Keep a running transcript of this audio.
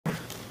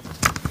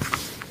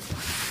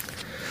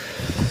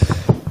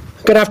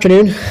Good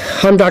afternoon.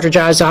 I'm Dr.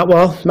 Jazz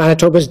Atwal,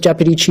 Manitoba's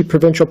Deputy Chief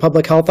Provincial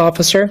Public Health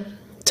Officer.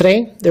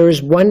 Today, there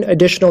is one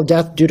additional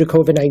death due to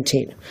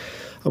COVID-19.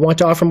 I want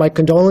to offer my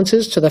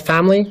condolences to the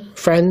family,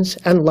 friends,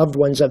 and loved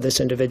ones of this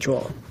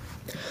individual.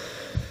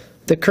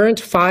 The current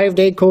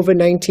 5-day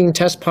COVID-19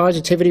 test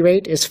positivity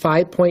rate is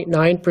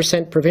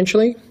 5.9%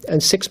 provincially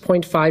and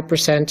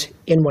 6.5%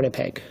 in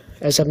Winnipeg.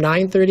 As of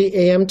 9:30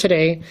 a.m.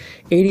 today,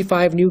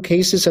 85 new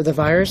cases of the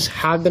virus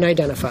have been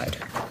identified.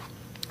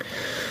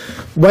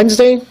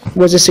 Wednesday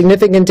was a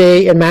significant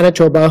day in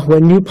Manitoba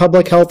when new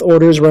public health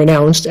orders were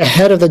announced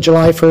ahead of the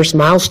July 1st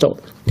milestone.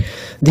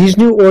 These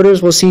new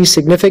orders will see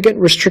significant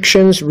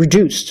restrictions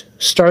reduced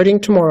starting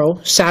tomorrow,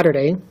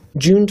 Saturday,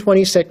 June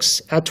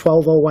 26 at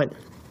 12:01.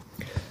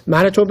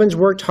 Manitobans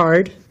worked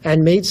hard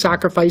and made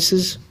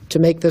sacrifices to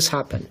make this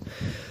happen.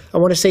 I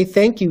want to say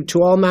thank you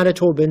to all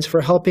Manitobans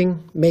for helping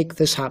make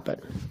this happen.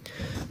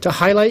 To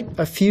highlight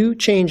a few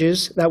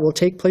changes that will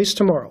take place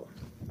tomorrow.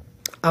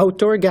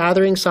 Outdoor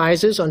gathering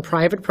sizes on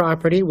private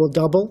property will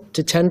double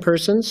to 10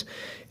 persons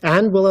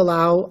and will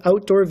allow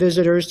outdoor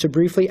visitors to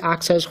briefly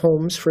access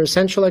homes for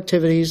essential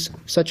activities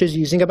such as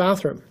using a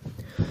bathroom.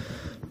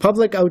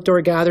 Public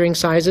outdoor gathering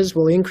sizes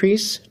will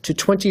increase to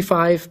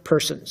 25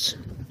 persons.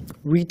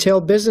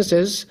 Retail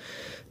businesses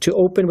to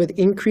open with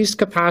increased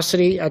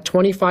capacity at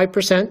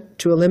 25%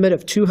 to a limit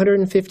of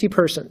 250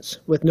 persons,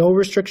 with no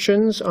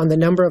restrictions on the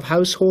number of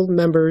household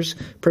members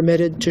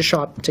permitted to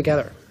shop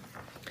together.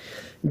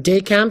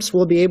 Day camps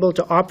will be able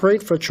to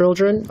operate for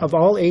children of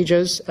all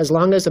ages as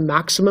long as the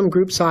maximum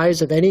group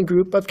size of any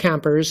group of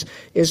campers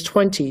is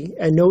 20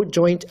 and no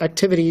joint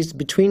activities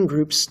between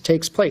groups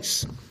takes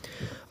place.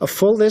 A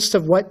full list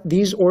of what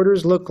these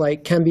orders look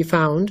like can be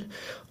found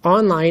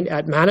online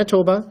at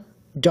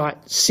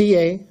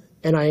manitoba.ca,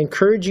 and I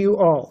encourage you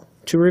all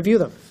to review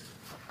them.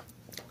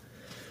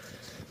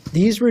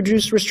 These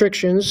reduced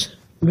restrictions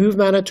move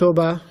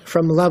Manitoba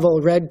from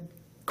level red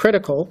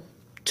critical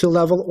to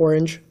level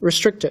orange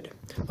restricted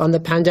on the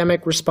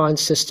pandemic response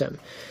system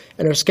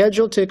and are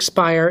scheduled to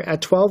expire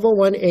at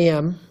 12:01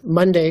 a.m.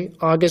 Monday,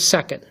 August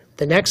 2nd,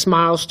 the next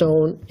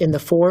milestone in the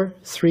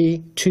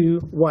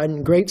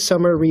 4-3-2-1 Great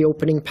Summer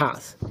Reopening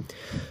Path.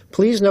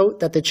 Please note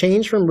that the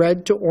change from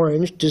red to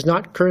orange does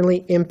not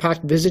currently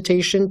impact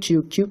visitation to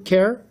acute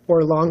care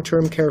or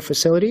long-term care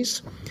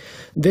facilities.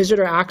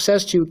 Visitor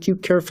access to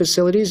acute care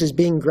facilities is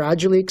being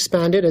gradually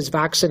expanded as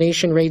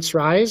vaccination rates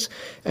rise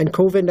and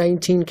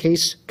COVID-19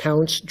 case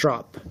counts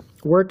drop.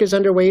 Work is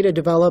underway to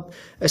develop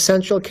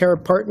essential care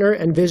partner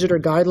and visitor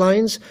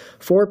guidelines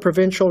for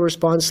provincial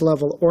response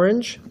level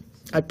orange.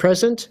 At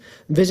present,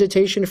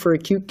 visitation for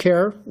acute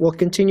care will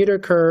continue to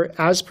occur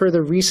as per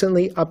the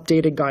recently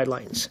updated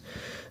guidelines.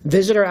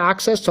 Visitor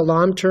access to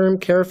long-term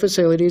care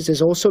facilities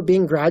is also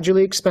being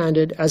gradually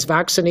expanded as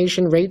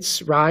vaccination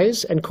rates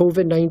rise and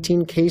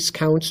COVID-19 case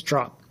counts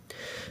drop.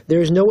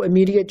 There is no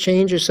immediate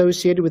change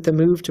associated with the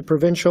move to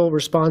provincial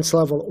response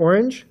level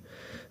orange.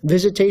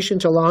 Visitation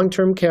to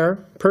long-term care,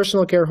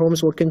 personal care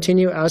homes will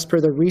continue as per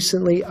the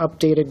recently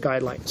updated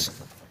guidelines.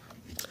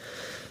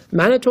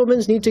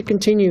 Manitobans need to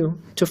continue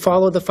to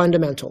follow the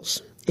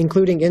fundamentals,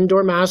 including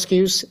indoor mask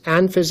use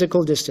and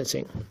physical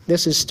distancing.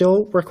 This is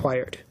still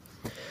required.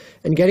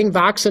 And getting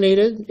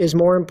vaccinated is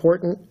more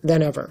important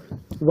than ever.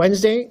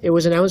 Wednesday, it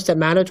was announced that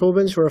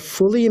Manitobans who are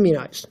fully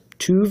immunized,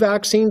 2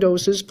 vaccine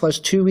doses plus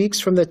 2 weeks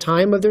from the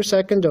time of their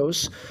second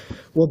dose,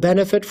 will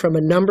benefit from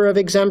a number of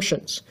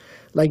exemptions,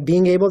 like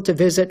being able to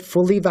visit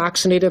fully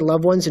vaccinated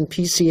loved ones in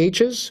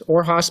PCHs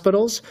or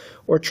hospitals,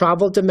 or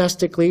travel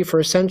domestically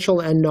for essential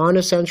and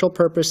non-essential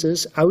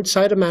purposes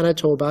outside of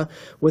Manitoba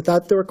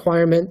without the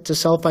requirement to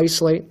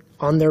self-isolate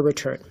on their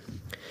return.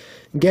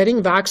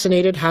 Getting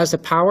vaccinated has the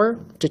power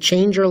to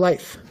change your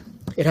life.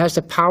 It has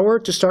the power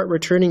to start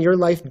returning your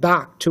life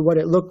back to what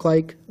it looked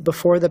like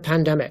before the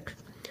pandemic.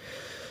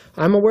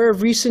 I'm aware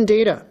of recent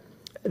data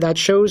that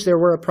shows there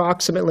were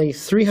approximately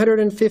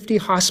 350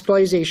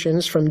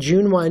 hospitalizations from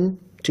June 1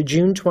 to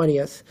June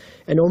 20th,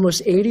 and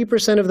almost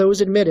 80% of those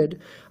admitted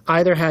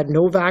either had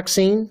no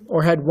vaccine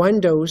or had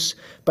 1 dose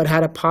but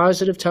had a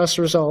positive test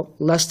result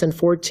less than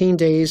 14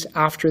 days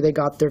after they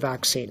got their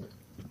vaccine.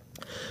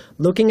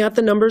 Looking at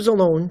the numbers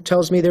alone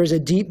tells me there's a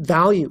deep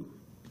value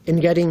in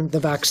getting the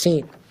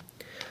vaccine.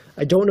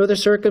 I don't know the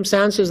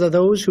circumstances of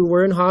those who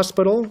were in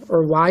hospital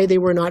or why they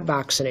were not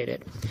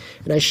vaccinated.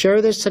 And I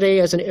share this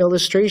today as an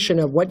illustration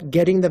of what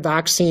getting the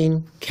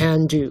vaccine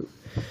can do.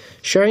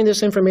 Sharing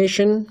this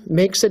information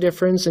makes a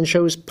difference and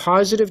shows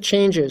positive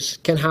changes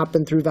can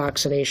happen through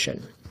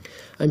vaccination.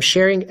 I'm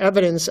sharing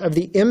evidence of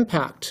the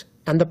impact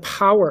and the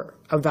power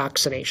of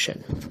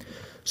vaccination.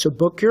 So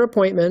book your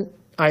appointment,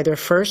 either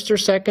first or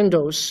second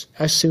dose,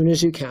 as soon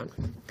as you can.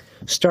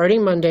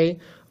 Starting today,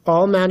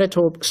 all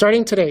Manitobans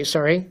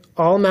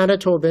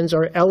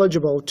are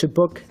eligible to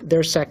book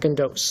their second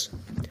dose.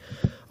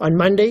 On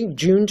Monday,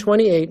 June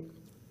 28,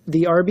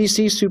 the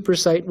RBC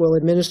Supersite will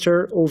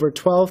administer over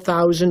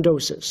 12,000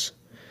 doses.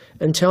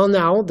 Until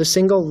now, the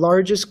single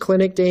largest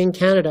clinic day in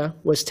Canada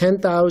was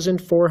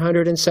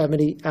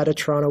 10,470 at a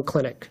Toronto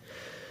clinic.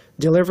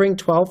 Delivering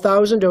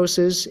 12,000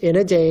 doses in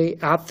a day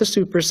at the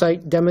super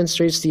site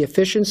demonstrates the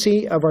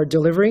efficiency of our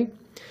delivery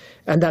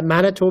and that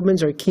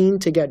Manitobans are keen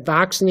to get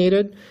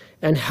vaccinated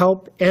and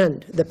help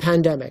end the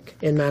pandemic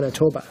in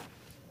Manitoba.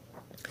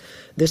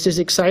 This is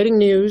exciting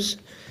news,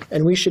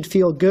 and we should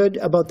feel good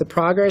about the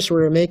progress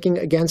we're making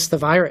against the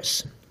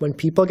virus. When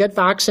people get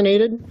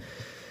vaccinated,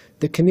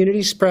 the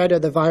community spread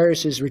of the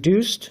virus is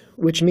reduced,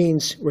 which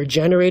means we're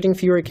generating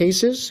fewer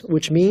cases,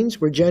 which means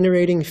we're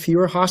generating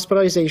fewer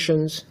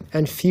hospitalizations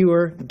and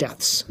fewer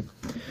deaths.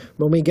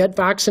 When we get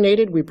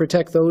vaccinated, we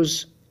protect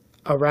those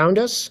around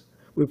us.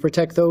 We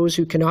protect those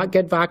who cannot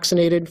get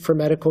vaccinated for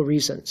medical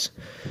reasons.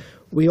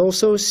 We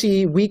also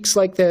see weeks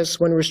like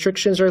this when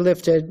restrictions are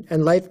lifted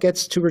and life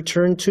gets to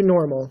return to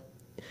normal,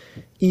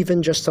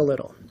 even just a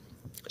little.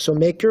 So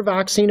make your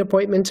vaccine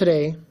appointment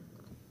today.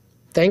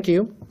 Thank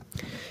you.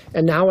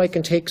 And now I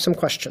can take some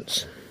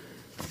questions.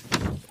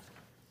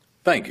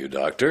 Thank you,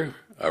 Doctor.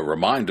 A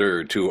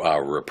reminder to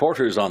our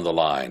reporters on the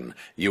line,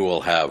 you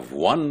will have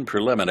one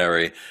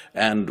preliminary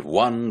and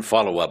one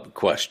follow-up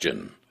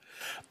question.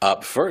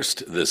 Up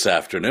first this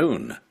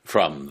afternoon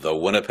from the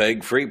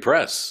Winnipeg Free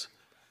Press,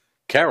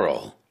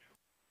 Carol.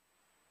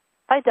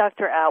 Hi,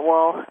 Dr.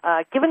 Atwal.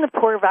 Given the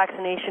poor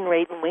vaccination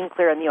rate in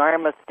Winkler and the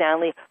arm of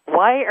Stanley,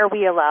 why are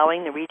we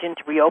allowing the region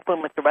to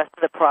reopen with the rest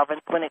of the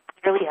province when it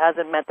clearly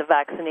hasn't met the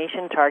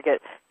vaccination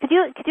target? Could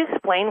you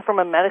explain from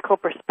a medical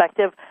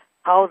perspective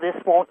how this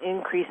won't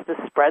increase the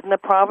spread in the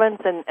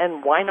province,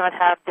 and why not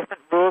have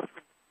different rules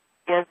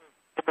for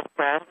the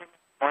spread?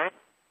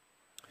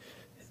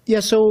 Yeah,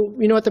 so,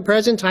 at the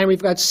present time,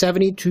 we've got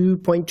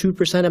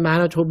 72.2% of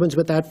Manitobans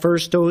with that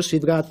first dose.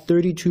 We've got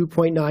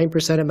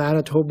 32.9% of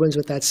Manitobans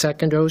with that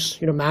second dose.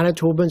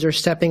 Manitobans are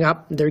stepping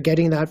up. They're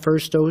getting that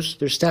first dose.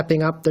 They're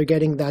stepping up. They're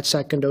getting that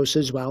second dose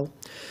as well.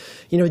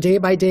 Day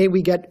by day,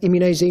 we get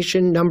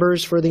immunization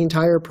numbers for the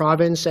entire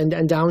province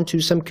and down to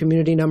some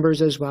community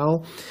numbers as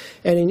well.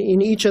 And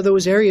in each of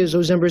those areas,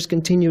 those numbers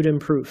continue to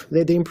improve.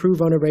 They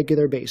improve on a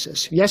regular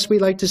basis. Yes, we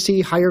like to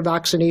see higher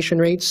vaccination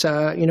rates,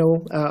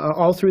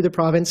 all through the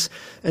province.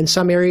 And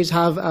some areas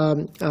have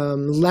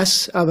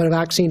less of a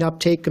vaccine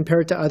uptake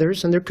compared to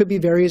others. And there could be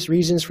various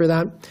reasons for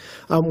that.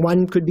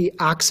 One could be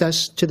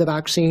access to the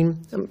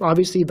vaccine.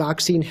 Obviously,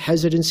 vaccine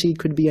hesitancy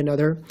could be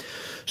another.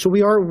 So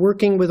we are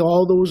working with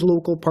all those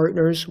local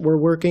partners.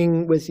 We're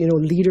working with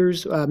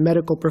leaders,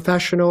 medical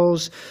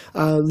professionals,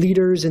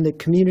 leaders in the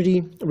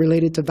community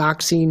related to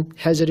vaccine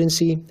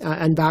hesitancy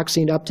and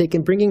vaccine uptake,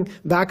 and bringing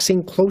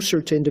vaccine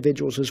closer to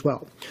individuals as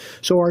well.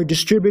 So our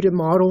distributed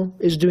model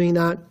is doing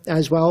that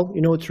as well,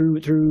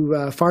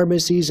 through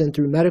pharmacies and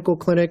through medical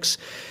clinics.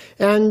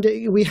 And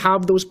we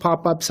have those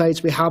pop-up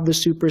sites, we have the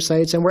super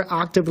sites, and we're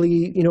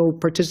actively,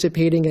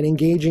 participating and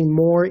engaging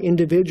more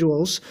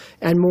individuals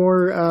and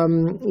more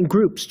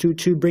groups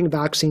to bring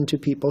vaccine to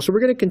people. So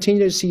we're going to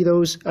continue to see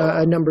those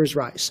numbers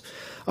rise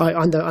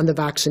on the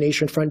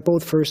vaccination front,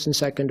 both first and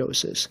second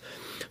doses.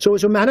 So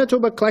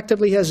Manitoba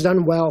collectively has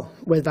done well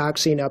with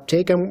vaccine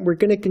uptake, and we're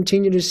going to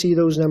continue to see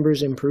those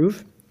numbers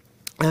improve.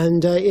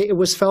 And it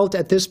was felt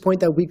at this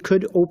point that we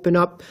could open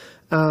up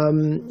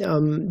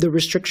the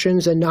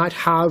restrictions and not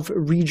have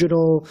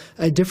regional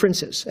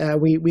differences.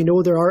 We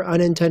know there are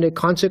unintended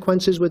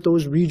consequences with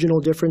those regional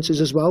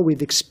differences as well.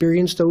 We've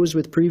experienced those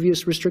with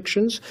previous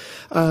restrictions.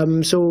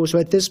 So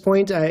at this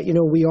point,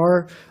 we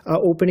are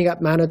opening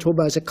up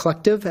Manitoba as a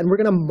collective, and we're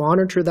going to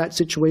monitor that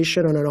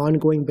situation on an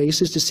ongoing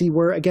basis to see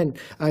where, again,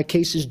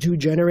 cases do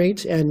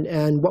generate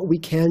and what we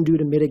can do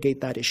to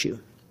mitigate that issue.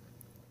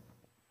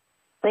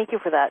 Thank you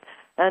for that.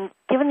 And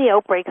given the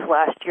outbreaks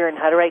last year in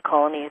Hutterite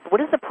colonies,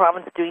 what is the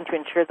province doing to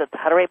ensure that the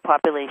Hutterite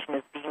population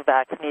is being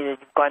vaccinated?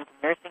 You've gone to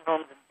nursing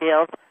homes and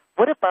jails.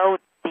 What about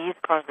these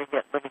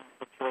congregate living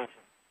situations?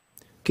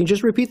 Can you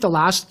just repeat the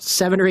last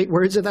 7 or 8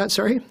 words of that,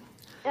 sorry?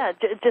 Yeah,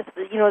 just,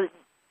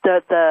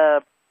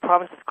 the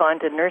province has gone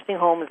to nursing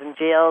homes and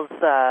jails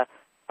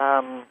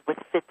with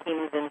fit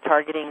teams and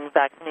targeting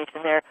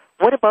vaccination there.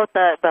 What about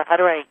the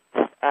Hutterite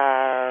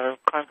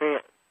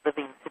congregate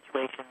living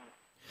situations?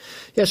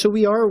 Yeah, so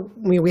we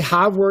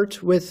have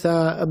worked with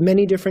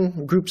many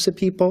different groups of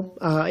people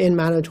in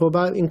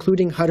Manitoba,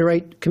 including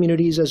Hutterite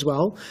communities as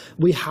well.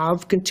 We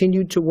have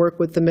continued to work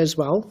with them as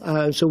well.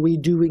 So we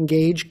do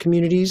engage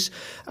communities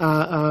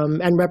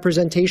and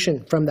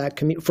representation from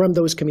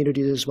those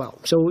communities as well.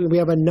 So we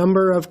have a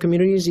number of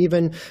communities,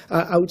 even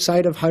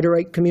outside of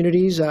Hutterite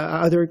communities,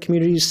 other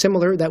communities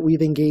similar that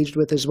we've engaged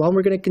with as well. And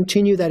we're going to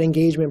continue that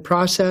engagement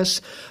process,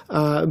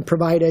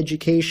 provide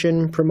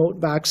education, promote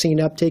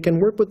vaccine uptake,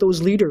 and work with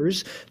those leaders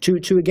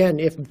to again,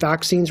 if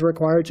vaccines are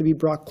required to be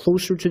brought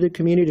closer to the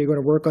community, they're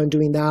going to work on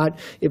doing that.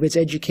 If it's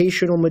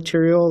educational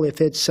material, if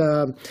it's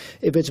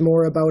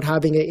more about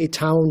having a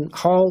town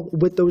hall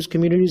with those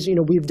communities,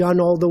 we've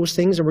done all those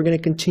things, and we're going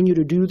to continue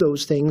to do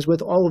those things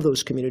with all of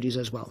those communities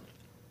as well.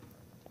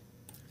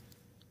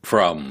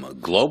 From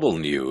Global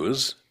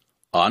News,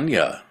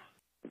 Anya.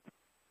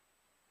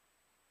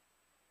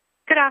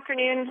 Good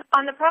afternoon.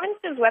 On the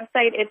province's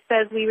website, it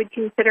says we would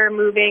consider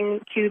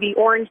moving to the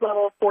orange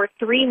level for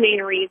 3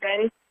 main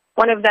reasons.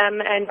 One of them,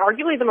 and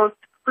arguably the most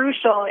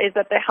crucial is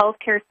that the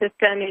healthcare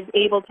system is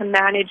able to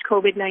manage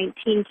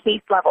COVID-19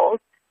 case levels.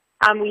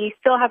 We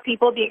still have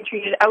people being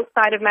treated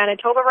outside of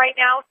Manitoba right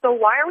now, so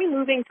why are we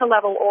moving to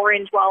level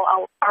orange while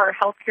our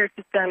healthcare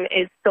system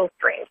is still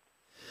strained?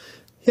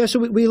 Yeah, so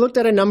we looked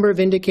at a number of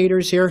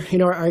indicators here.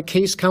 Our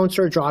case counts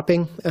are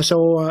dropping.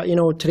 So,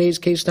 today's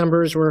case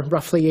numbers were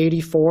roughly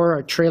 84.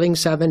 Our trailing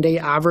 7-day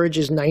average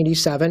is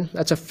 97.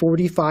 That's a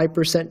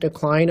 45%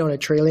 decline on a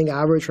trailing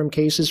average from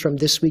cases from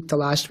this week to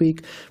last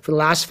week. For the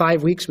last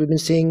 5 weeks, we've been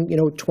seeing,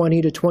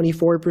 20 to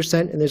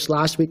 24%. And this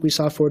last week, we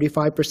saw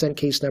 45%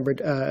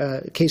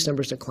 case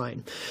numbers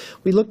decline.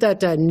 We looked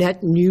at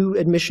net new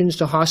admissions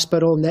to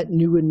hospital, net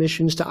new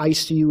admissions to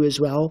ICU as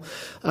well.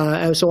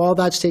 And so all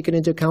that's taken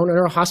into account. And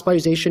our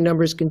hospitalization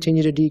numbers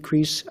continue to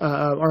decrease.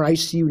 Our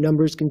ICU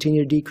numbers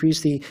continue to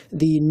decrease.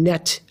 The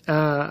net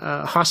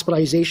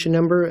hospitalization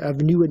number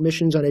of new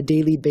admissions on a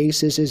daily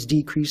basis is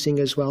decreasing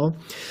as well.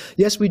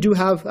 Yes, we do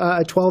have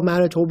 12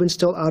 Manitobans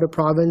still out of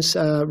province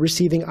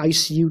receiving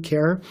ICU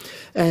care.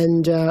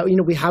 And,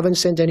 we haven't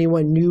sent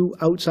anyone new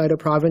outside of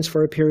province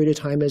for a period of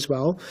time as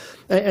well.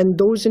 And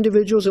those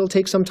individuals, it'll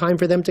take some time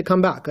for them to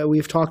come back.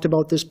 We've talked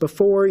about this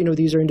before.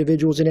 These are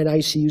individuals in an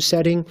ICU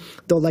setting.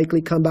 They'll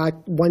likely come back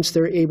once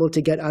they're able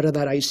to get out of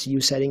that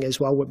ICU setting as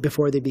well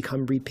before they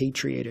become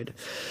repatriated.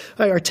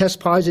 Our test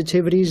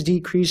positivity is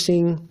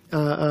decreasing.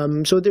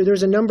 So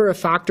there's a number of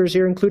factors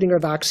here, including our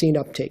vaccine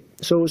uptake.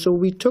 So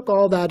we took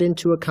all that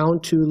into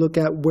account to look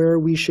at where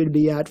we should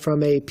be at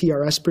from a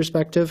PRS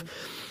perspective.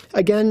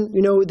 Again,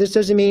 this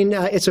doesn't mean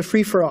it's a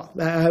free-for-all.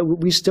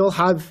 We still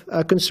have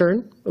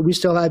concern, we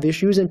still have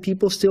issues, and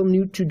people still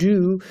need to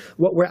do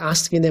what we're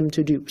asking them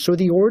to do. So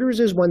the orders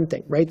is one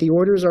thing, right? The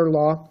orders are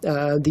law.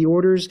 The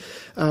orders,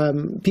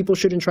 people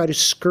shouldn't try to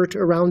skirt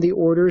around the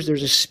orders.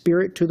 There's a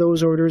spirit to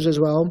those orders as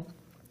well.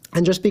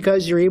 And just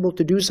because you're able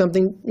to do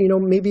something,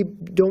 maybe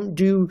don't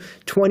do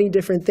 20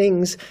 different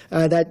things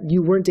that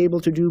you weren't able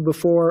to do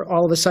before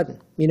all of a sudden.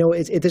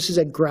 This is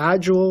a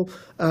gradual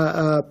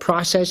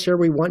process here.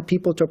 We want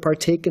people to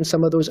partake in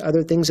some of those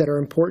other things that are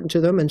important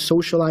to them, and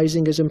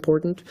socializing is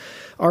important.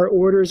 Our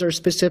orders are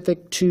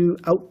specific to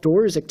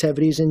outdoors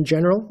activities in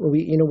general.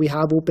 We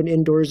have open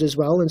indoors as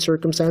well in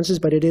circumstances,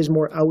 but it is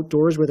more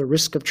outdoors where the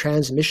risk of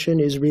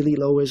transmission is really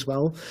low as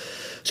well.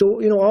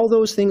 So, all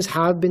those things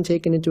have been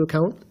taken into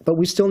account, but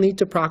we still need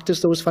to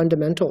practice those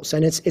fundamentals.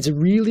 And it's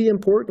really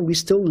important we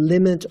still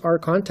limit our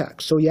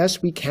contacts. So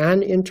yes, we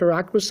can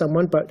interact with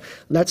someone, but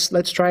let's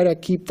try to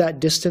keep that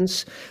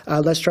distance.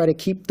 Let's try to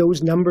keep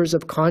those numbers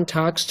of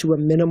contacts to a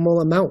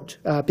minimal amount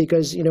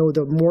because,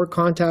 the more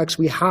contacts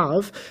we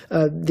have,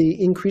 the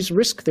increased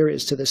risk there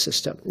is to the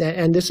system.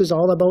 And this is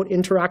all about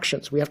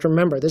interactions. We have to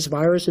remember this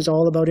virus is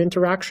all about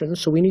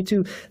interactions. So we need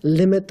to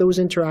limit those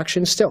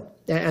interactions still.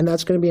 And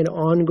that's going to be an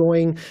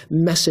ongoing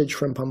message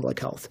from public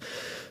health.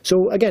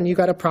 So again, you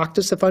got to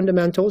practice the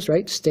fundamentals,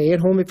 right? Stay at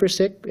home if you're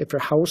sick. If your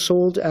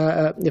household,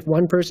 if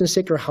one person's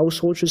sick, your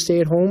household should stay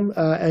at home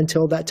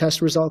until that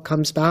test result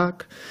comes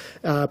back.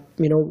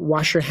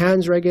 Wash your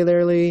hands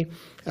regularly.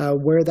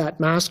 Wear that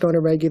mask on a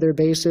regular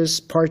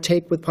basis.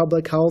 Partake with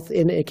public health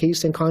in a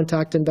case and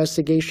contact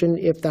investigation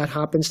if that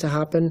happens to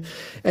happen.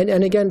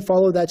 And again,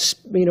 follow that,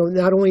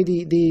 not only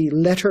the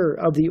letter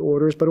of the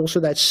orders, but also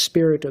that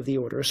spirit of the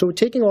order. So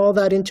taking all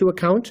that into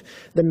account,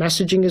 the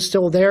messaging is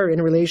still there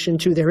in relation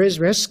to there is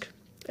risk.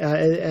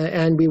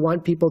 And we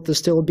want people to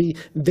still be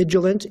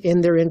vigilant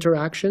in their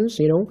interactions,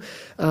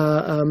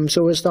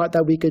 So it's thought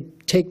that we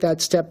could take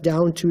that step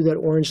down to that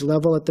orange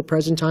level at the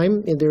present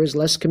time. And there is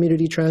less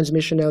community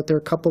transmission out there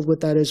coupled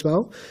with that as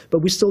well.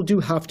 But we still do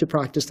have to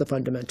practice the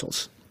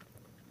fundamentals.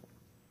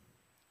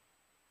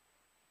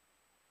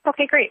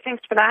 Okay, great.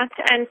 Thanks for that.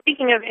 And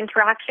speaking of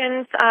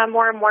interactions,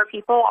 more and more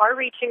people are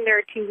reaching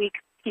their 2-week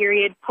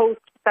period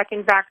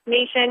post-second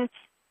vaccination.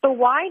 So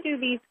why do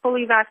these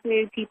fully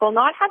vaccinated people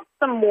not have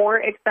some more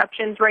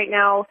exceptions right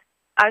now,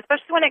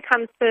 especially when it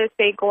comes to,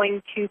 say,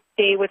 going to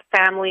stay with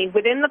family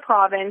within the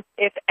province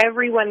if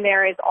everyone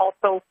there is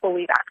also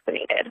fully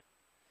vaccinated?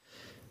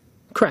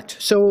 Correct.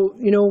 So,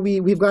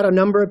 we've got a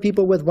number of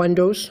people with 1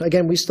 dose.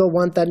 Again, we still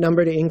want that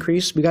number to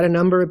increase. We got a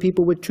number of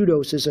people with 2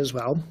 doses as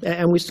well.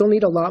 And we still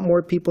need a lot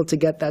more people to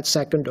get that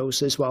second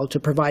dose as well to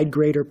provide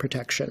greater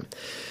protection.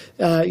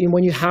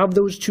 When you have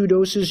those 2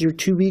 doses, you're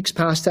 2 weeks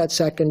past that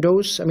second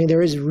dose.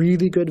 There is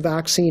really good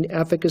vaccine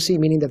efficacy,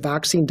 meaning the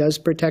vaccine does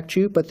protect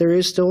you, but there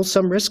is still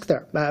some risk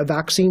there.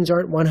 Vaccines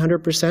aren't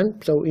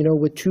 100%. So,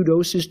 with 2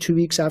 doses, 2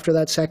 weeks after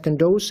that second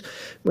dose,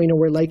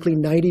 we're likely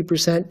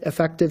 90%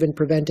 effective in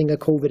preventing a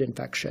COVID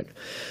infection.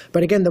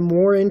 But again, the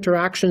more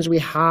interactions we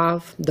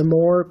have, the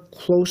more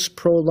close,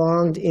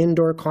 prolonged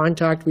indoor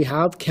contact we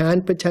have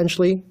can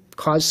potentially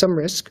cause some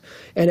risk.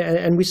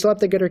 And we still have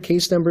to get our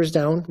case numbers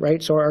down,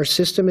 right? So our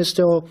system is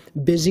still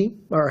busy,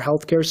 our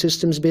healthcare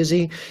system's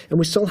busy, and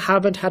we still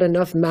haven't had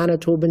enough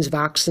Manitobans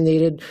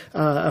vaccinated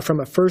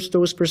from a first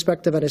dose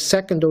perspective and a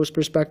second dose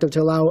perspective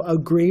to allow a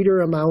greater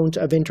amount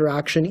of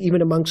interaction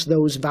even amongst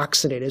those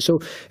vaccinated. So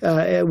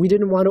we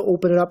didn't want to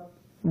open it up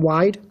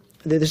wide.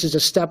 This is a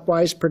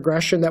stepwise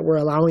progression that we're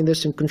allowing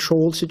this in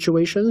controlled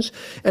situations.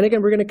 And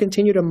again, we're going to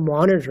continue to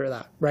monitor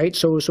that, right?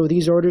 So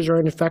these orders are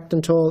in effect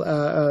until,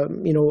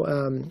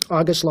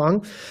 August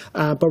long,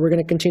 but we're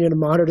going to continue to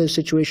monitor the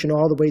situation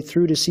all the way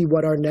through to see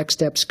what our next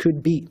steps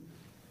could be.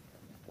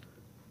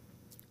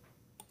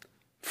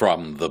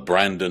 From the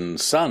Brandon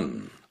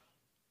Sun,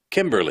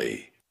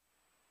 Kimberly.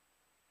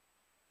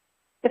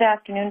 Good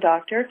afternoon,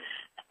 Doctor.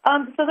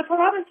 So the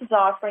province is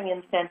offering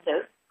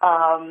incentives,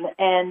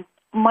 and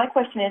my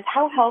question is,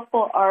 how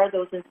helpful are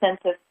those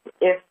incentives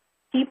if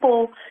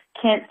people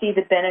can't see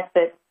the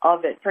benefit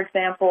of it? For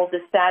example,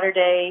 this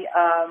Saturday,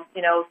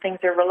 things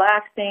are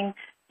relaxing.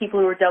 People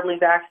who are doubly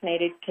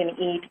vaccinated can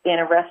eat in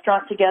a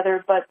restaurant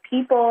together, but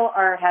people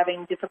are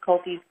having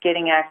difficulties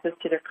getting access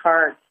to their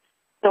cards.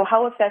 So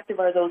how effective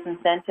are those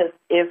incentives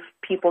if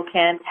people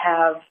can't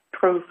have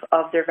proof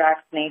of their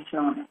vaccination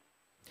on it?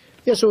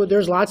 Yeah, so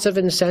there's lots of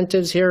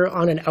incentives here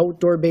on an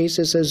outdoor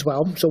basis as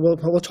well. So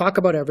we'll talk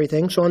about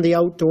everything. So on the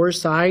outdoor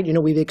side,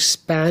 we've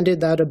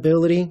expanded that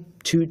ability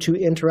to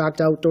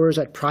interact outdoors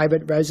at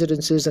private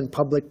residences and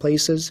public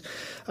places.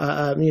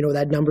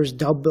 That number's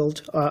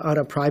doubled on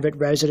a private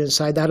residence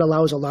side. That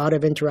allows a lot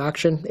of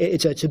interaction.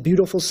 It's a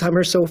beautiful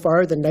summer so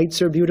far. The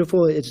nights are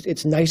beautiful.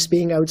 It's nice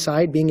being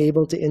outside, being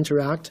able to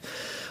interact.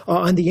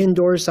 On the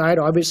indoor side,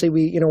 obviously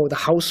the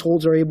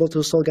households are able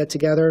to still get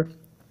together.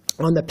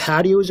 On the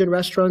patios in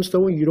restaurants,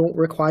 though, you don't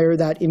require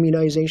that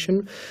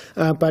immunization.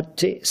 But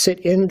to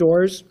sit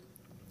indoors,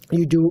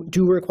 you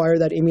do require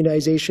that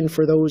immunization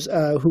for those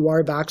who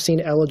are vaccine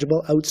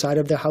eligible outside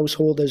of the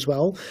household as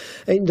well.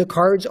 And the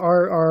cards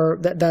are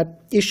that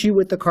issue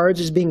with the cards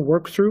is being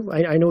worked through.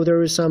 I know there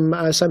was some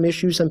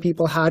issues some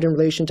people had in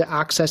relation to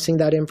accessing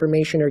that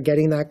information or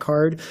getting that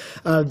card.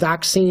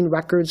 Vaccine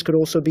records could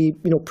also be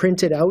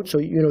printed out, so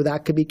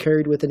that could be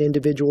carried with an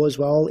individual as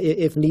well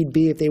if need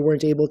be, if they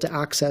weren't able to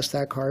access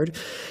that card.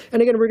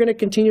 And again, we're going to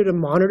continue to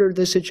monitor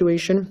this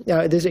situation.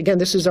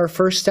 This is our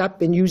first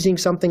step in using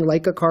something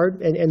like a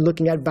card and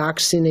looking at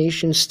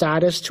vaccination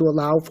status to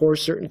allow for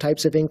certain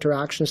types of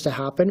interactions to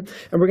happen.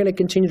 And we're going to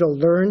continue to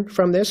learn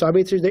from this.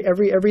 Obviously,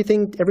 every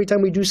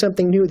time we do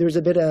something new, there's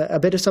a bit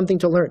of something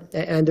to learn,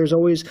 and there's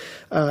always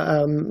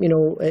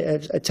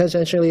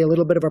essentially a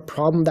little bit of a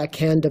problem that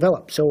can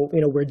develop. So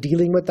we're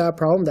dealing with that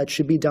problem that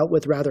should be dealt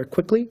with rather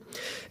quickly,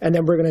 and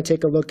then we're going to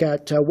take a look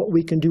at what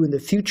we can do in the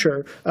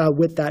future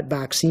with that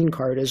vaccine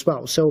card as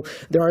well. So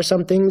there are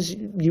some things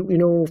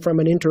from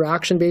an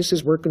interaction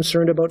basis we're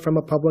concerned about from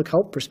a public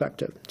health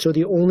perspective. So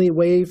the only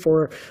way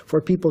for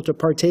people to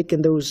partake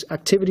in those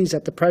activities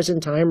at the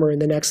present time or in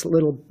the next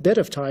little bit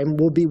of time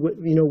will be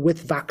with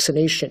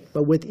vaccination,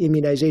 but with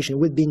immunization,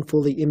 with being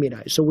fully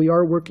immunized. So we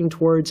are working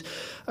towards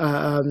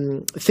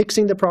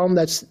fixing the problem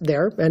that's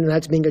there, and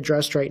that's being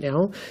addressed right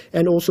now,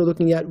 and also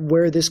looking at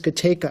where this could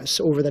take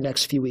us over the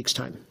next few weeks'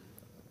 time.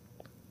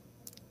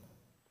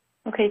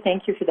 Okay,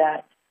 thank you for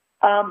that.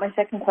 My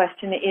second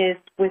question is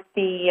with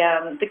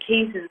the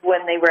cases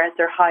when they were at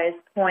their highest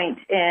point,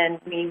 and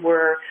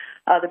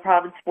the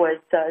province was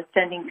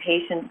sending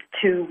patients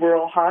to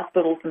rural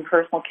hospitals and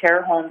personal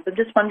care homes. I'm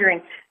just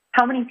wondering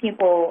how many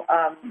people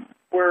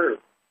were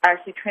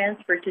actually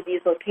transferred to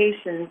these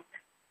locations,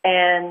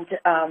 and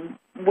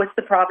what's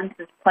the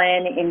province's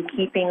plan in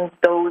keeping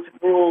those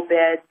rural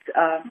beds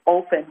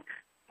open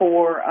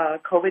for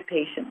COVID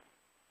patients?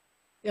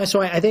 Yeah,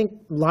 so I think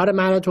a lot of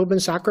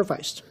Manitobans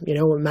sacrificed.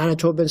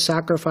 Manitobans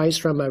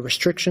sacrificed from a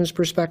restrictions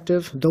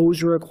perspective.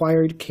 Those who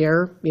required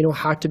care,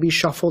 had to be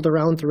shuffled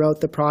around throughout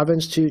the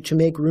province to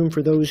make room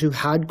for those who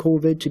had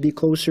COVID to be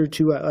closer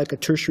to a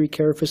tertiary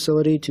care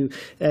facility to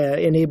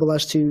enable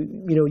us to,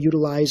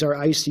 utilize our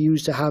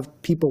ICUs to have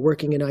people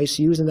working in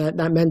ICUs. And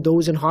that meant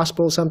those in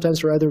hospitals, sometimes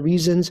for other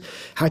reasons,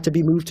 had to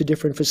be moved to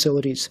different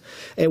facilities.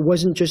 It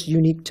wasn't just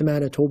unique to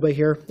Manitoba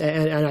here.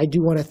 And I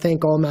do want to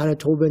thank all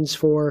Manitobans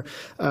for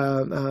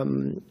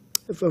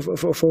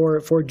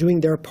doing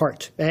their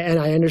part. And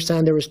I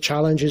understand there was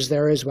challenges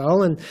there as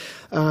well. And,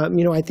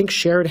 I think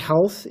Shared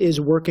Health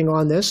is working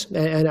on this.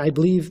 And I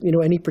believe,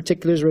 any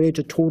particulars related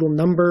to total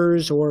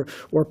numbers or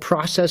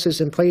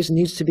processes in place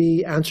needs to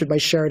be answered by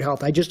Shared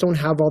Health. I just don't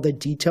have all the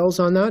details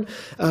on that.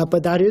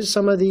 But that is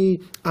some of the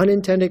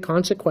unintended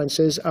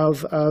consequences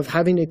of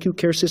having an acute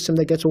care system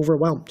that gets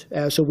overwhelmed.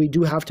 So we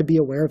do have to be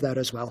aware of that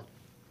as well.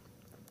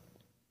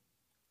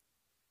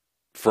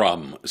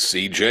 From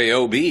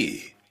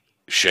CJOB,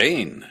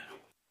 Shane.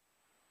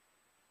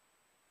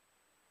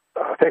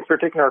 Thanks for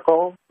taking our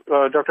call,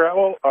 Dr.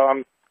 Atwal.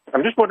 I'm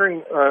just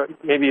wondering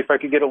maybe if I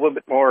could get a little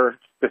bit more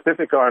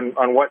specific on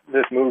what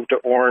this move to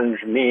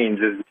orange means.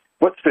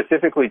 What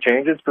specifically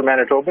changes for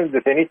Manitobans,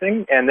 if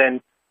anything? And then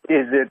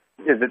if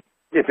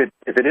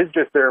it is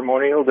just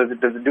ceremonial, does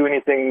it do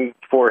anything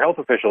for health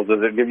officials? Does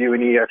it give you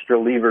any extra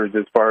levers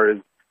as far as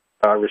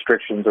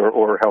restrictions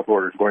or health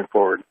orders going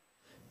forward?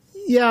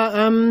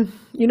 Yeah,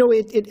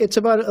 it's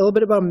about a little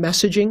bit about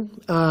messaging.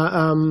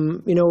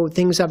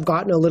 Things have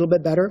gotten a little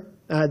bit better.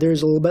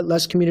 There's a little bit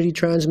less community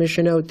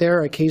transmission out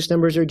there. Our case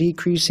numbers are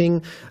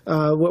decreasing.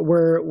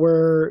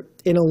 We're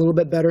in a little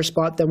bit better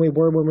spot than we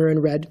were when we were in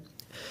red.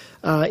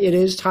 It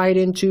is tied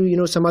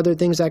into, some other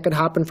things that could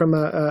happen from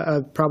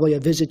probably a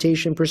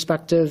visitation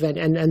perspective,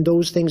 and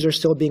those things are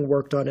still being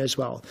worked on as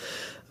well.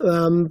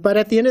 But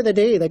at the end of the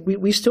day,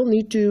 we still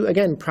need to,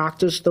 again,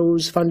 practice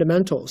those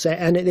fundamentals,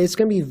 and it's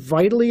going to be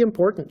vitally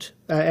important.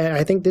 And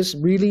I think this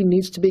really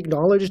needs to be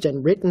acknowledged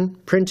and written,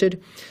 printed,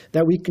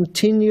 that we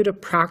continue to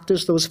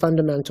practice those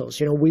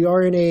fundamentals. We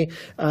are in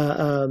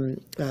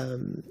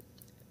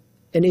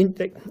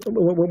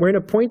we're in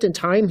a point in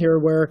time here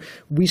where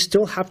we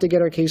still have to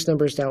get our case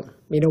numbers down.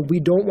 We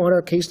don't want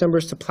our case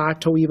numbers to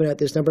plateau even at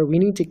this number. We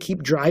need to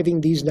keep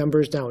driving these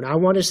numbers down. I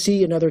want to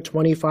see another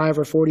 25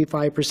 or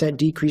 45%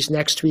 decrease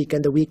next week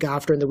and the week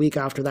after and the week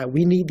after that.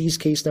 We need these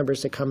case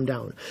numbers to come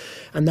down.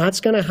 And that's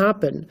going to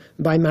happen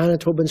by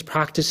Manitobans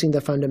practicing the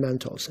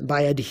fundamentals,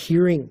 by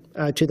adhering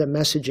to the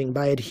messaging,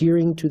 by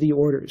adhering to the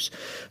orders.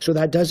 So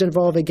that does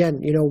involve, again,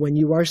 when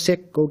you are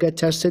sick, go get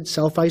tested,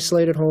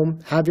 self-isolate at home,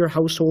 have your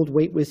household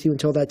wait with you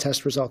until that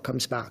test result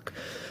comes back.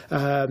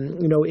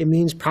 It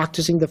means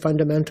practicing the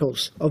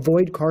fundamentals.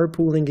 Avoid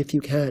carpooling if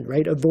you can,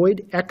 right?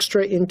 Avoid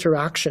extra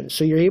interactions.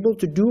 So you're able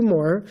to do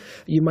more.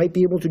 You might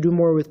be able to do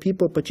more with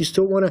people, but you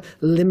still want to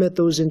limit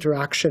those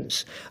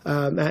interactions.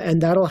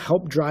 And that'll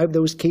help drive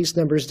those case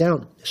numbers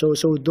down. So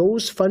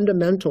those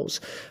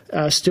fundamentals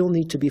still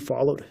need to be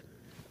followed.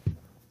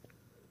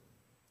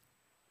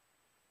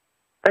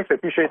 Thanks, I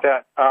appreciate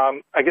that.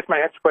 I guess my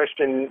next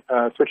question,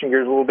 switching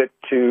gears a little bit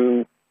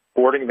to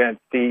sporting events,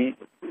 the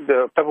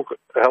public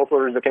health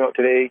orders that came out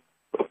today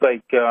look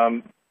like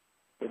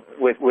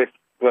with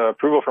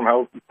approval from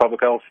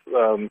public health,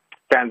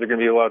 fans are going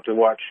to be allowed to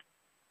watch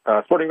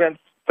sporting events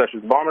such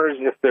as Bombers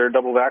if they're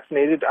double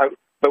vaccinated.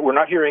 But we're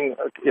not hearing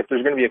if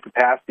there's going to be a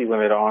capacity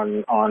limit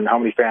on how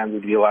many fans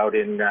would be allowed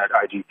in at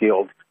IG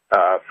Field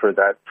for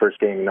that first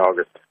game in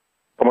August.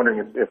 I'm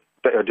wondering if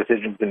a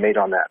decision's been made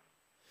on that.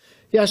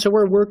 Yeah, so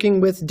we're working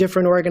with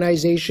different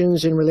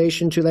organizations in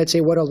relation to, let's say,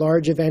 what a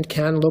large event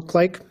can look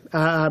like.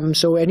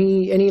 So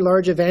any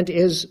large event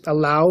is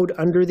allowed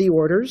under the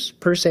orders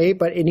per se,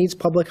 but it needs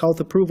public health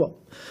approval.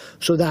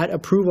 So that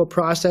approval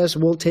process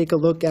will take a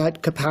look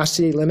at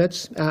capacity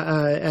limits,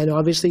 and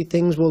obviously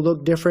things will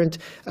look different,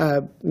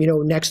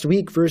 next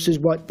week versus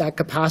what that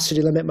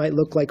capacity limit might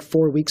look like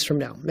 4 weeks from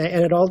now.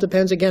 And it all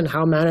depends, again,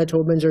 how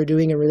Manitobans are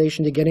doing in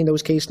relation to getting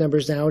those case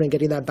numbers down and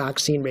getting that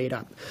vaccine rate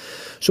up.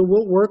 So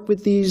we'll work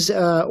with these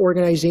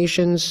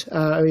organizations.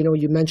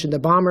 You mentioned the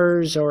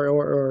Bombers,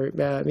 or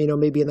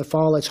maybe in the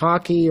fall it's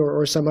hockey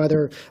or some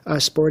other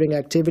sporting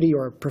activity,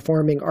 or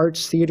performing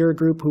arts theater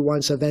group who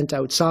wants an event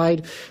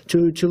outside,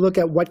 to look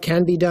at what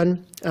can be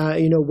done,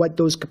 what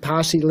those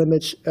capacity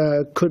limits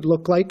could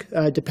look like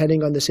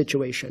depending on the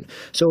situation.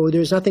 So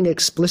there's nothing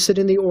explicit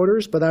in the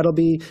orders, but that'll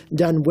be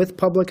done with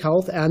public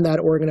health and that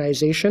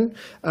organization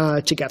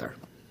together.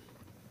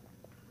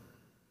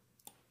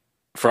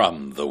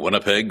 From the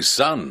Winnipeg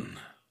Sun,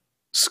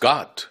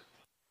 Scott.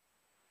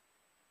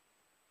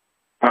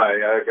 Hi,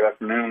 good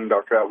afternoon,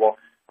 Dr. Atwal.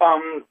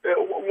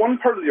 One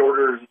part of the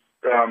orders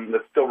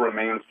that still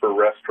remains for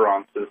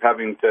restaurants is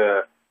having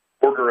to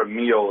order a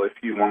meal if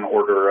you want to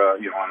order,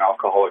 an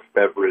alcoholic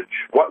beverage.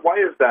 Why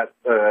is that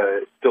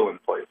still in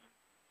place?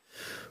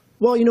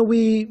 Well,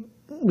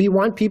 we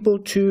want people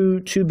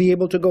to be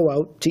able to go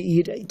out to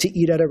eat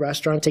at a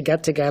restaurant, to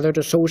get together,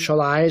 to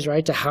socialize,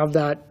 right? To have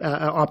that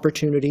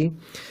opportunity.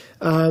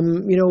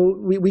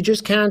 We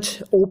just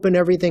can't open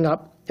everything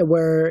up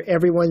where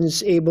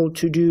everyone's able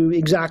to do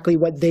exactly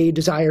what they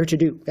desire to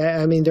do.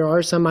 I mean, there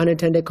are some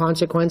unintended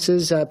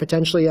consequences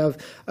potentially of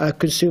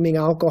consuming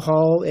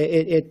alcohol.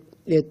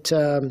 It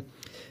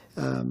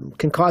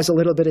can cause a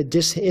little bit of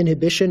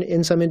disinhibition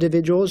in some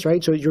individuals,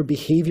 right? So your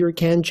behavior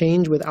can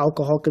change with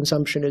alcohol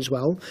consumption as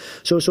well.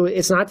 So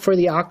it's not for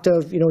the act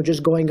of,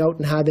 just going out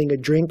and having a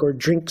drink or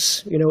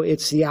drinks.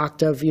 It's the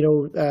act of,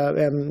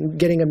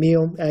 getting a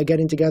meal,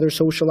 getting together,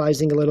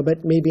 socializing a little bit,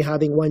 maybe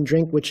having one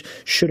drink, which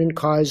shouldn't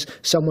cause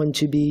someone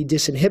to be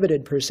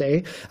disinhibited per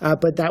se.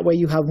 But that way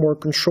you have more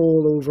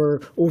control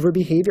over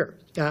behavior.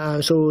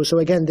 So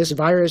again, this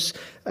virus,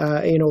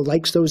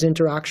 likes those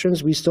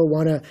interactions. We still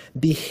want to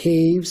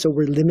behave, so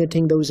we're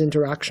limiting those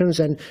interactions,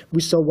 and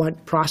we still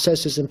want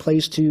processes in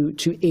place to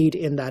aid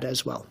in that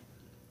as well.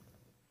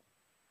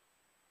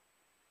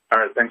 All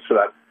right, thanks for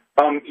that.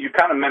 You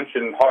kind of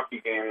mentioned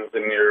hockey games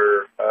in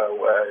your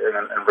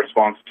in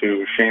response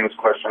to Shane's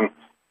question.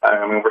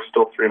 I mean, we're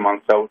still 3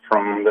 months out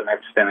from the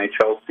next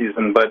NHL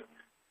season, but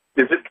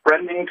is it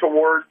trending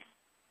towards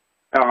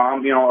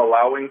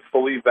allowing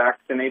fully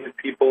vaccinated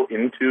people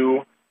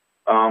into,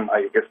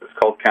 I guess it's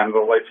called Canada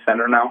Life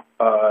Center now,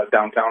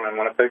 downtown in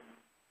Winnipeg?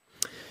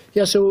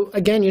 Yeah, so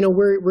again,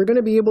 we're going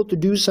to be able to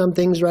do some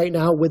things right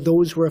now with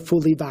those who are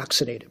fully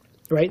vaccinated,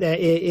 right?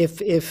 If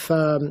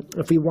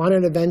we want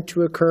an event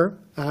to occur,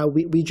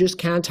 we just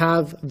can't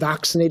have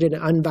vaccinated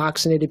and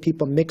unvaccinated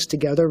people mixed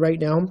together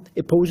right now.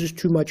 It poses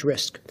too much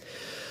risk.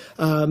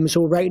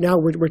 So right now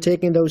we're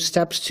taking those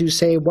steps to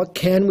say, what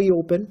can we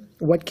open?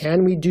 What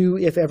can we do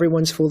if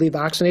everyone's fully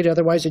vaccinated?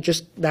 Otherwise,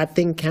 that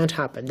thing can't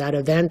happen. That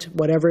event,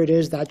 whatever it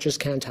is, that just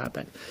can't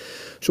happen.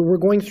 So we're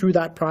going through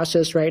that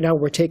process right now.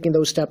 We're taking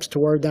those steps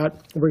toward that.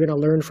 We're going to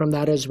learn from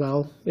that as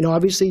well.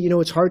 Obviously,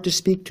 it's hard to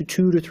speak to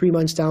 2 to 3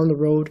 months down the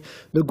road.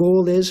 The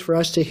goal is for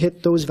us to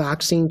hit those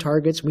vaccine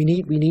targets. We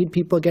need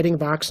people getting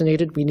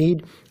vaccinated. We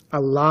need a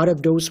lot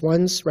of dose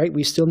ones, right?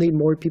 We still need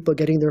more people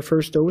getting their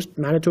first dose.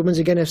 Manitobans,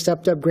 again, have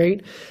stepped up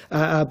great,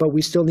 but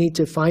we still need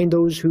to find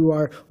those who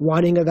are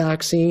wanting a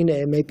vaccine.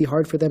 It may be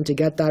hard for them to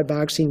get that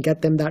vaccine,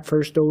 get them that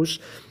first dose.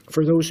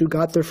 For those who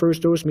got their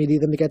first dose, we need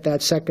them to get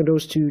that second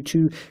dose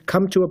to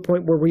come to a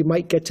point where we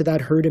might get to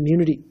that herd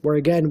immunity, where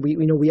again,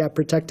 we have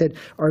protected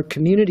our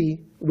community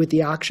with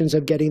the actions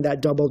of getting that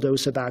double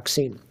dose of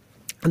vaccine.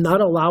 And that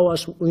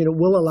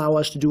will allow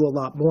us to do a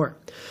lot more.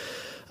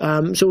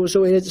 So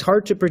it's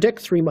hard to predict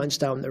 3 months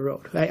down the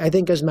road. I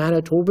think as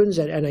Manitobans,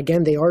 and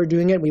again, they are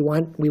doing it, we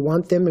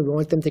want them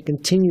to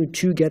continue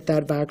to get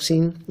that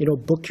vaccine.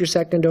 Book your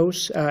second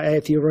dose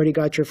if you've already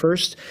got your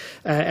first,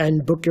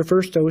 and book your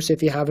first dose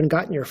if you haven't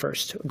gotten your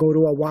first. Go to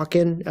a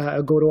walk-in,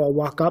 go to a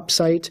walk-up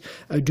site,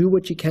 do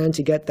what you can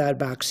to get that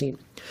vaccine.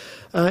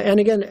 And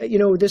again,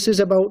 this is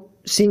about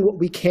seeing what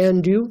we can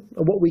do,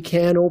 what we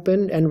can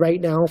open, and right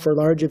now for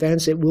large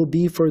events, it will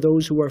be for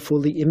those who are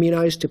fully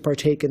immunized to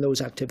partake in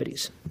those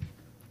activities.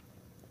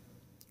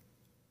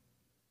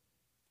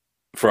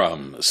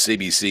 From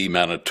CBC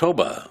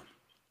Manitoba,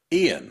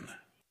 Ian.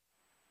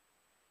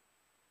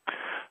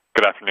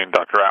 Good afternoon,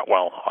 Dr.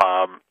 Atwal.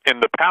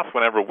 In the past,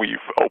 whenever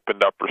we've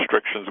opened up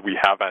restrictions, we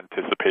have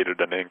anticipated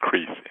an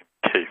increase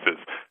in cases.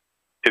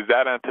 Is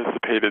that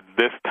anticipated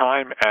this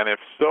time? And if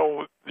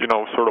so,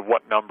 sort of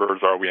what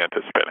numbers are we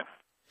anticipating?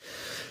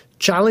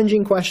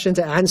 Challenging question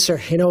to answer.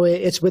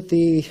 It's with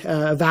the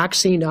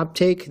vaccine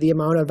uptake, the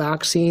amount of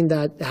vaccine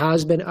that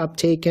has been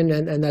uptaken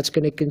and that's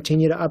going to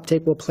continue to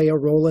uptake will play a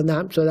role in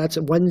that. So that's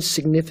one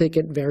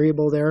significant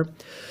variable there.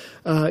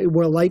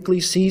 We'll likely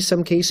see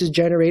some cases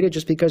generated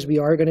just because we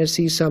are going to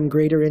see some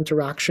greater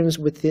interactions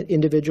with the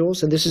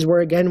individuals. And this is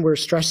where, again, we're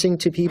stressing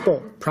to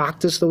people,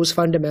 practice those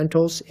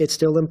fundamentals. It's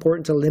still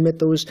important to limit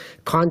those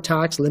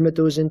contacts, limit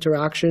those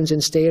interactions,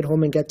 and stay at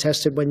home and get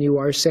tested when you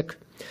are sick.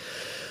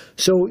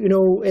 So,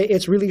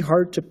 it's really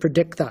hard to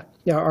predict that.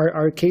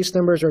 Our case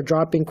numbers are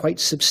dropping quite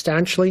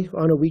substantially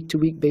on a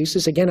week-to-week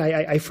basis. Again,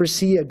 I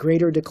foresee a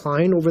greater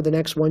decline over the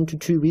next 1 to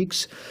 2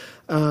 weeks.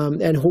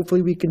 And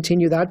hopefully we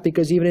continue that,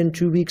 because even in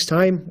 2 weeks'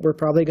 time, we're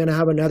probably going to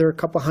have another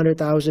couple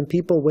 100,000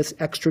 people with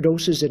extra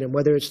doses in them,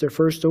 whether it's their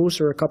first dose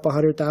or a couple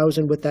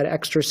 100,000 with that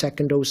extra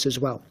second dose as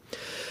well.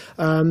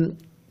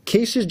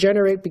 Cases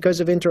generate because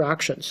of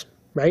interactions.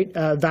 Right?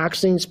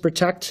 Vaccines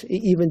protect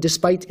even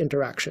despite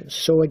interactions.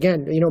 So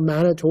again,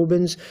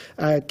 Manitobans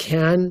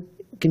can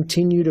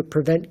continue to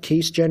prevent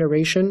case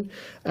generation,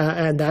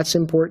 and that's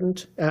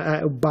important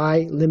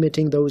by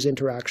limiting those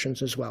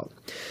interactions as well.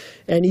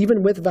 And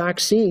even with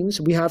vaccines,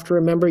 we have to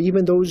remember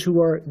even those who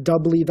are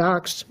doubly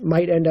vaxxed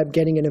might end up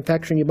getting an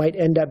infection. You might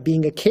end up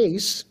being a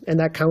case, and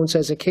that counts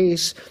as a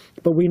case.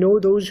 But we know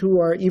those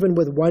who are even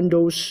with 1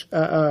 dose,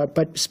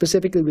 but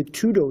specifically with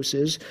 2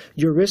 doses,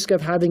 your risk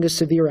of having a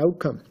severe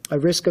outcome, a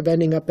risk of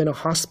ending up in a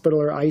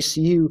hospital or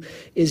ICU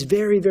is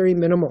very, very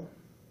minimal.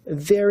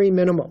 Very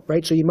minimal,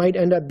 right? So you might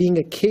end up being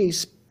a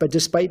case, but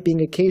despite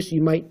being a case,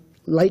 you might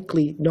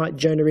likely not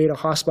generate a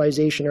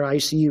hospitalization or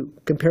ICU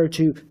compared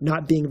to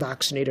not being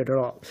vaccinated at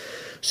all.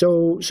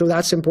 So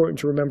that's important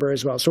to remember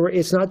as well. So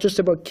it's not just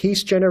about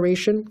case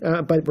generation,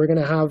 but we're going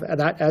to have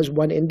that as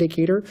one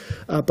indicator.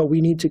 But we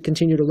need to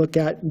continue to look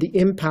at the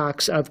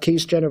impacts of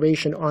case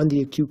generation on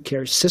the acute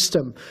care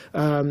system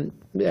in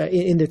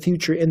the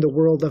future, in the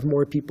world of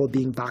more people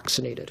being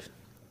vaccinated.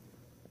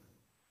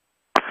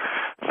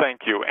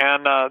 Thank you.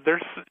 And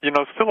there's,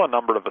 still a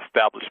number of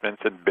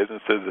establishments and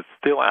businesses that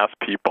still ask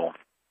people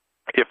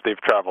if they've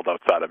traveled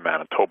outside of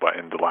Manitoba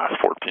in the last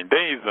 14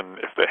 days, and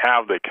if they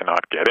have, they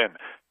cannot get in.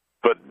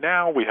 But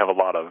now we have a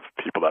lot of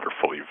people that are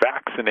fully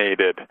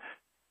vaccinated.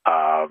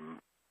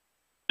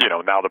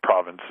 Now the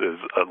province is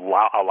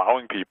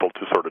allowing people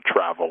to sort of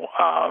travel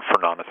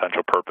for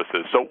non-essential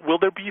purposes. So will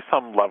there be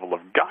some level of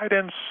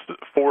guidance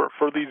for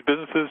these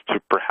businesses to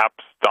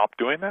perhaps stop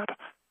doing that?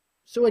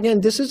 So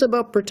again, this is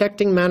about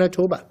protecting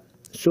Manitoba.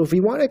 So if we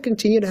want to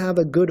continue to have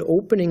a good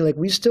opening,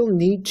 we still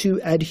need to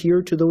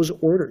adhere to those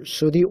orders.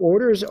 So the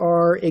orders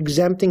are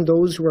exempting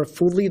those who are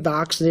fully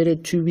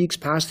vaccinated 2 weeks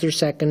past their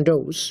second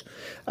dose,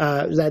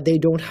 that they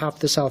don't have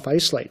to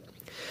self-isolate.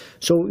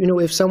 So,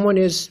 if someone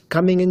is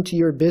coming into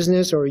your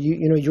business or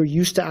you're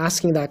used to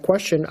asking that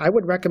question, I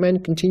would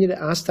recommend continue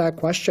to ask that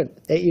question.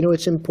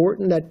 It's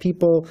important that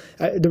people,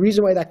 the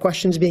reason why that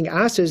question is being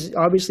asked is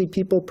obviously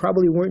people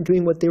probably weren't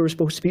doing what they were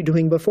supposed to be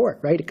doing before,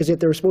 right? Because if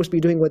they were supposed to be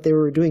doing what they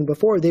were doing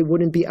before, they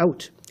wouldn't be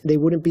out. They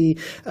wouldn't be,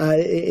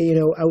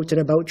 out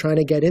and about trying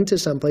to get into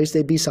someplace.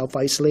 They'd be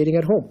self-isolating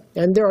at home.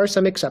 And there are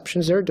some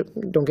exceptions there,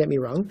 don't get me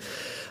wrong.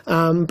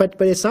 But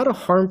it's not a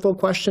harmful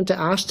question to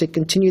ask, to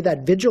continue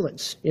that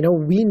vigilance.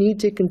 We need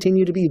to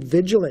continue to be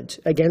vigilant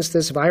against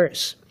this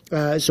virus.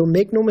 So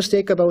make no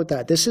mistake about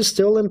that. This is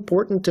still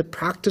important to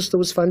practice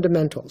those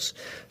fundamentals,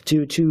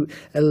 to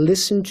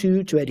listen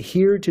to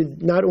adhere to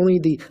not only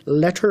the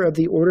letter of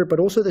the order, but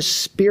also the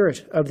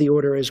spirit of the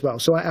order as well.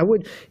 So I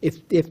would,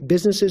 if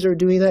businesses are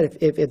doing that,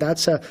 if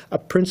that's a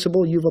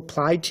principle you've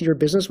applied to your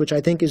business, which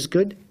I think is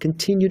good,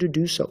 continue to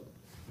do so.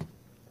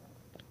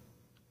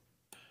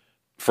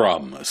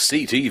 From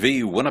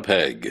CTV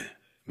Winnipeg,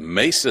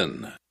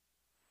 Mason.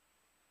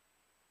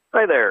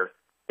 Hi there.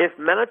 If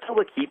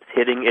Manitoba keeps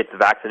hitting its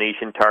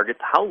vaccination targets,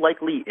 how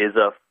likely is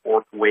a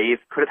fourth wave?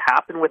 Could it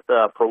happen with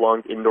the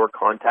prolonged indoor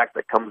contact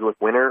that comes with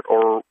winter,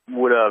 or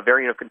would a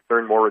variant of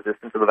concern more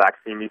resistant to the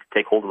vaccine need to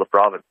take hold of the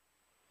province?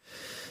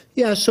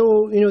 Yeah,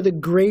 so, the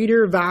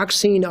greater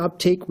vaccine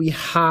uptake we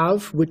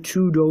have with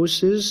 2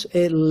 doses,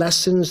 it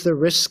lessens the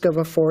risk of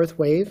a fourth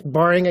wave.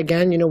 Barring,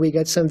 again, we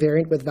get some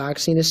variant with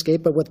vaccine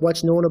escape, but with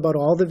what's known about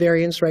all the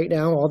variants right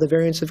now, all the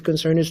variants of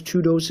concern is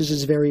 2 doses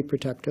is very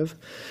protective.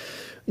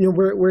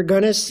 We're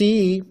going to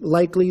see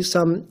likely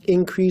some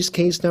increased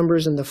case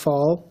numbers in the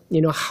fall.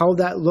 How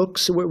that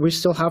looks, we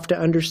still have to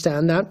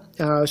understand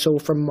that. So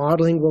from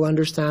modeling, we'll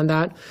understand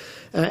that.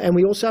 And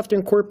we also have to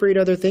incorporate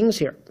other things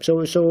here.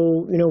 So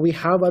we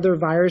have other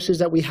viruses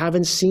that we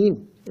haven't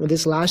seen.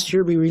 This last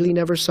year, we really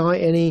never saw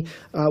any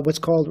what's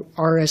called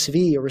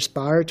RSV, or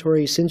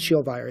respiratory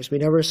syncytial virus. We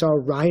never saw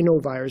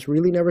rhinovirus,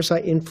 really never saw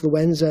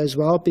influenza as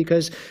well,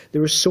 because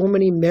there were so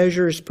many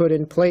measures put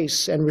in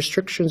place and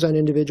restrictions on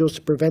individuals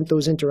to prevent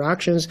those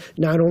interactions.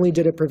 Not only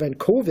did it prevent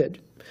COVID,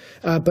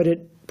 but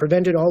it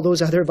prevented all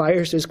those other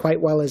viruses quite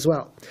well as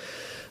well.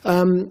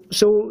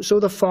 So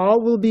the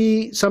fall will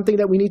be something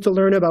that we need to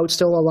learn about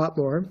still a lot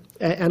more,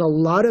 and a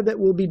lot of it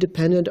will be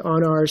dependent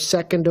on our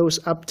second dose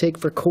uptake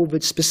for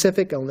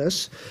COVID-specific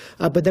illness.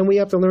 But then we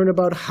have to learn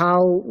about how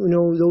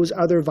those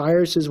other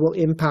viruses will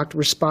impact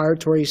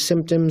respiratory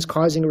symptoms,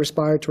 causing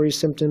respiratory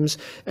symptoms,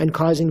 and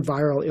causing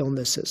viral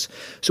illnesses.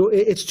 So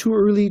it's too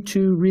early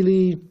to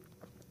really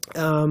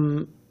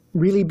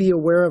be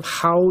aware of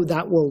how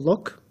that will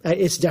look.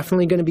 It's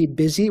definitely going to be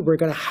busy. We're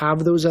going to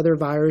have those other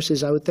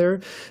viruses out there.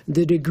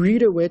 The degree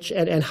to which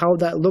and how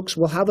that looks,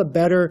 we'll have a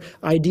better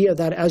idea of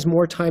that as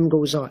more time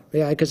goes on.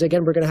 Yeah, because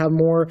again, we're going to have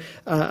more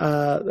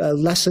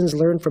lessons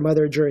learned from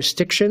other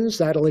jurisdictions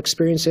that'll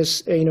experience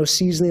this,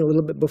 seasonally a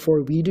little bit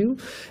before we do.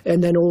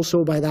 And then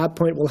also by that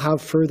point, we'll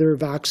have further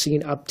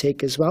vaccine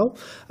uptake as well.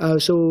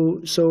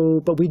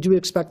 But we do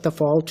expect the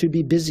fall to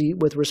be busy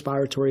with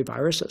respiratory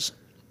viruses.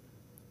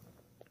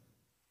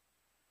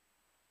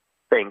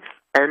 Thanks.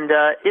 And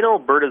in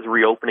Alberta's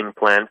reopening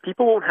plan,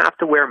 people won't have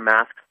to wear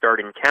masks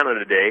starting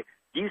Canada Day.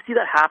 Do you see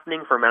that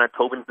happening for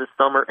Manitobans this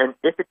summer? And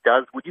if it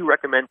does, would you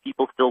recommend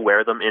people still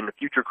wear them in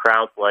future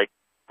crowds like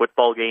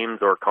football games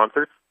or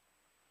concerts?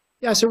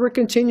 Yeah, so we're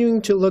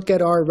continuing to look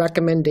at our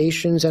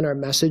recommendations and our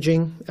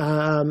messaging.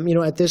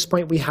 At this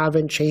point, we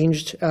haven't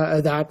changed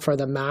that for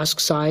the mask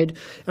side,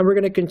 and we're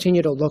going to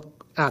continue to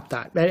look at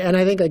that. And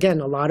I think, again,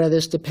 a lot of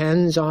this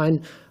depends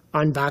on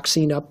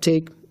vaccine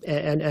uptake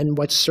and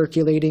what's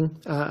circulating.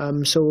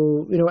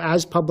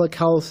 As public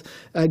health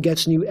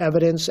gets new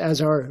evidence,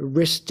 as our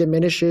risk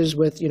diminishes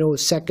with,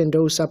 second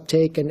dose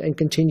uptake and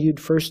continued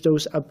first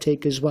dose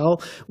uptake as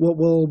well,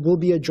 we'll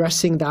be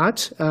addressing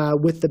that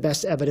with the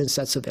best evidence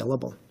that's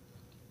available.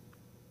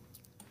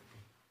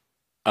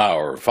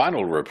 Our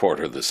final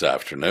reporter this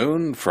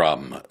afternoon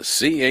from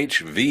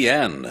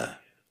CHVN,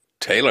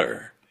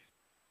 Taylor.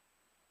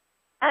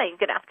 Hi,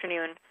 good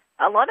afternoon.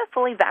 A lot of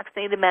fully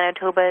vaccinated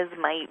Manitobas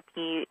might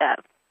be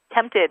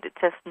tempted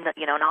to,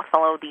 not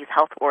follow these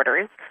health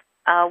orders.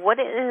 What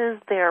is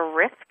their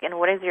risk, and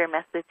what is your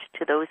message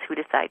to those who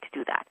decide to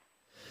do that?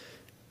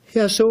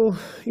 Yeah, so,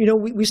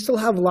 we still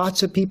have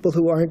lots of people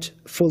who aren't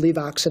fully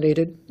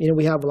vaccinated.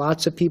 We have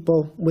lots of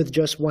people with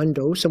just 1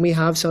 dose, and we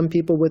have some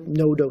people with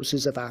no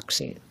doses of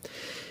vaccine.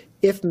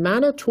 If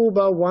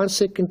Manitoba wants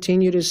to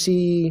continue to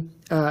see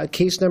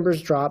case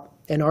numbers drop,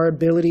 and our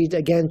ability,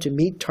 again, to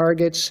meet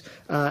targets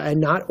and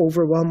not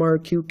overwhelm our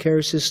acute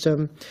care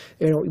system,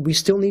 we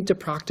still need to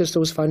practice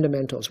those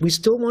fundamentals. We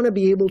still want to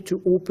be able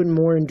to open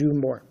more and do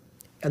more.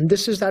 And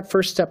this is that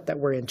first step that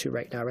we're into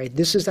right now, right?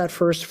 This is that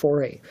first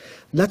foray.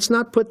 Let's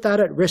not put that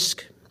at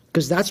risk,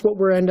 because that's what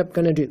we're end up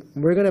going to do.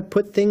 We're going to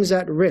put things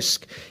at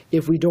risk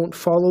if we don't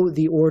follow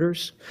the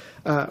orders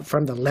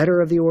from the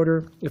letter of the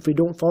order, if we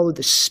don't follow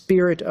the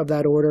spirit of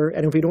that order,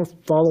 and if we don't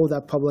follow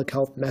that public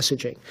health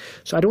messaging.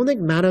 So I don't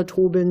think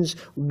Manitobans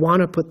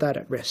want to put that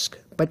at risk.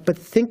 But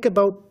think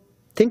about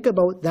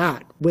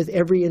that with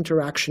every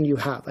interaction you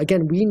have.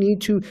 Again, we need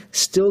to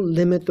still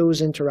limit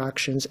those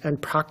interactions and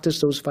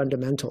practice those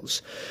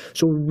fundamentals.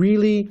 So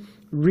really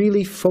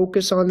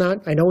focus on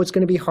that. I know it's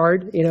going to be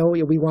hard.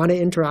 We want to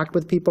interact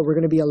with people. We're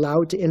going to be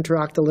allowed to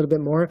interact a little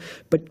bit more,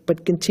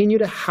 but continue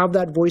to have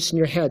that voice in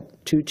your head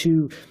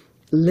to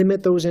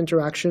limit those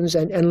interactions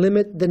and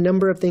limit the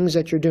number of things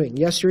that you're doing.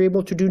 Yes, you're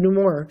able to do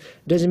more.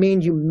 Doesn't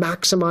mean you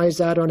maximize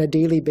that on a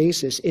daily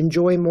basis.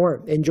 Enjoy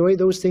more. Enjoy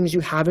those things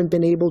you haven't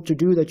been able to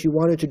do that you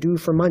wanted to do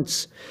for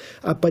months,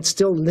 but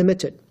still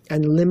limit it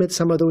and limit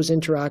some of those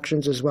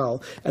interactions as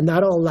well. And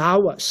that'll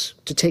allow us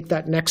to take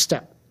that next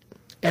step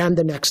and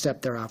the next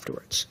step there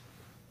afterwards.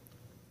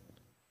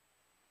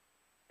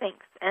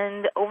 Thanks.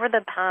 And over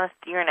the past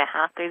year and a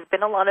half, there's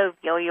been a lot of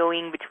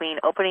yo-yoing between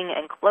opening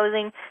and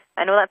closing.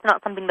 I know that's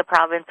not something the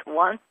province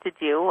wants to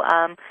do,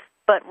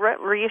 but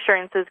what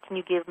reassurances can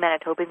you give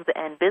Manitobans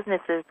and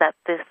businesses that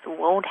this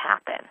won't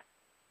happen?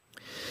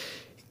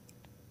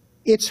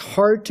 It's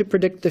hard to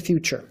predict the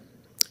future.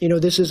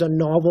 This is a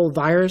novel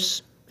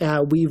virus.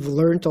 We've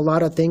learned a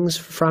lot of things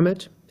from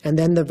it, and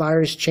then the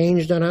virus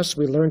changed on us.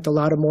 We learned a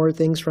lot of more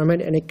things from it,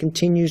 and it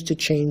continues to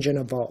change and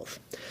evolve.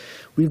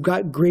 We've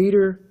got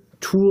greater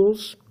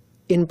tools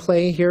in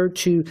play here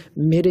to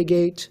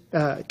mitigate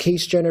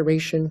case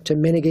generation, to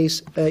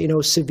mitigate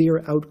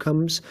severe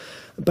outcomes.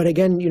 But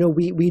again,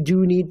 we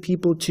do need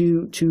people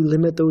to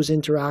limit those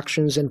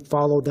interactions and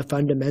follow the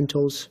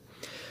fundamentals.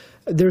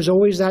 There's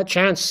always that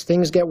chance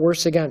things get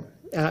worse again.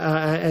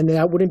 And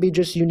that wouldn't be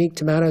just unique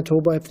to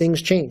Manitoba if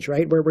things change,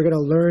 right? We're going to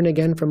learn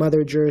again from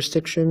other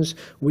jurisdictions.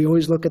 We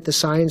always look at the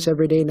science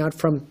every day, not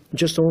from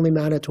just only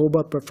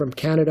Manitoba, but from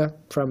Canada,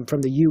 from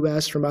the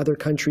U.S., from other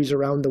countries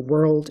around the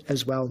world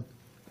as well.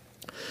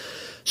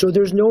 So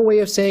there's no way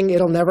of saying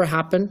it'll never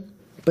happen,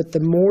 but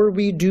the more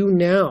we do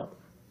now,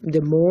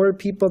 the more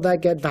people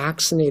that get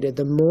vaccinated,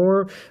 the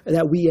more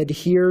that we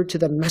adhere to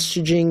the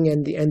messaging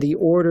and the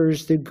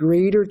orders, the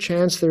greater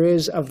chance there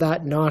is of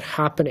that not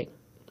happening.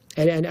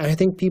 And I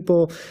think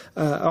people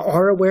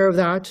are aware of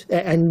that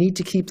and need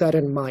to keep that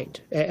in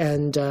mind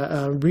and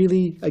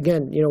really,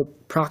 again,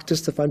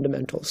 practice the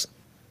fundamentals.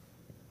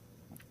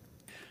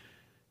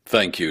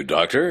 Thank you,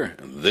 Doctor.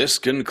 This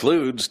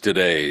concludes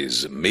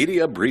today's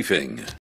media briefing.